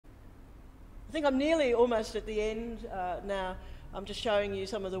I think I'm nearly almost at the end now. I'm just showing you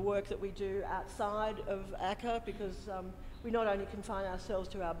some of the work that we do outside of ACCA, because we not only confine ourselves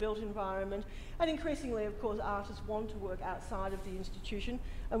to our built environment, and increasingly, of course, artists want to work outside of the institution,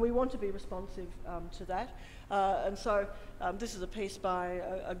 and we want to be responsive to that. And so this is a piece by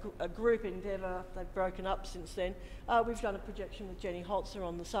a group, Endeavour. They've broken up since then. We've done a projection with Jenny Holzer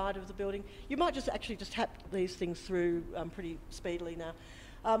on the side of the building. You might just actually just tap these things through pretty speedily now.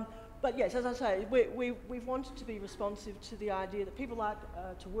 But yes, as I say, we've wanted to be responsive to the idea that people like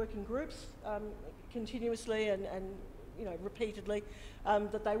to work in groups continuously and you know, repeatedly,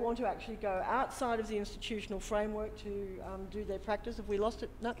 that they want to actually go outside of the institutional framework to do their practice. Have we lost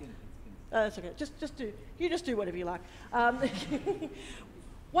it? No? That's okay. Just do whatever you like.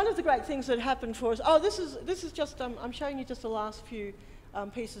 One of the great things that happened for us. Oh, this is just. I'm showing you just the last few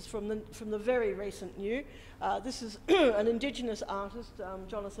pieces from the very recent new. This is an Indigenous artist,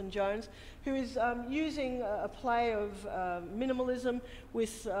 Jonathan Jones, who is using a play of minimalism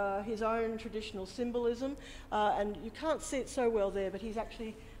with his own traditional symbolism, and you can't see it so well there, but he's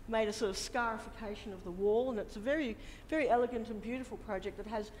actually made a sort of scarification of the wall, and it's a very, very elegant and beautiful project that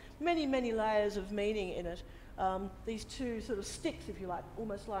has many, many layers of meaning in it. These two sort of sticks, if you like,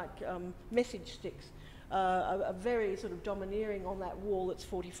 almost like message sticks, are very sort of domineering on that wall that's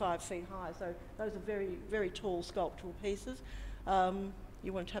 45 feet high. So those are very, very tall sculptural pieces.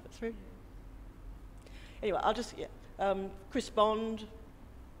 You want to tap it through? Anyway, I'll just, yeah. Chris Bond,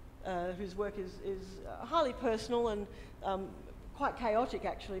 whose work is highly personal and quite chaotic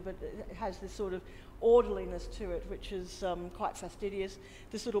actually, but it has this sort of orderliness to it, which is quite fastidious.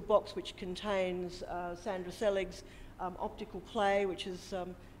 This little box which contains Sandra Selig's optical play, which is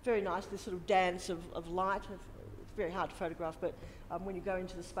very nice, this sort of dance of light. It's very hard to photograph, but when you go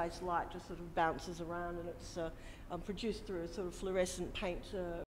into the space, light just sort of bounces around, and it's produced through a sort of fluorescent paint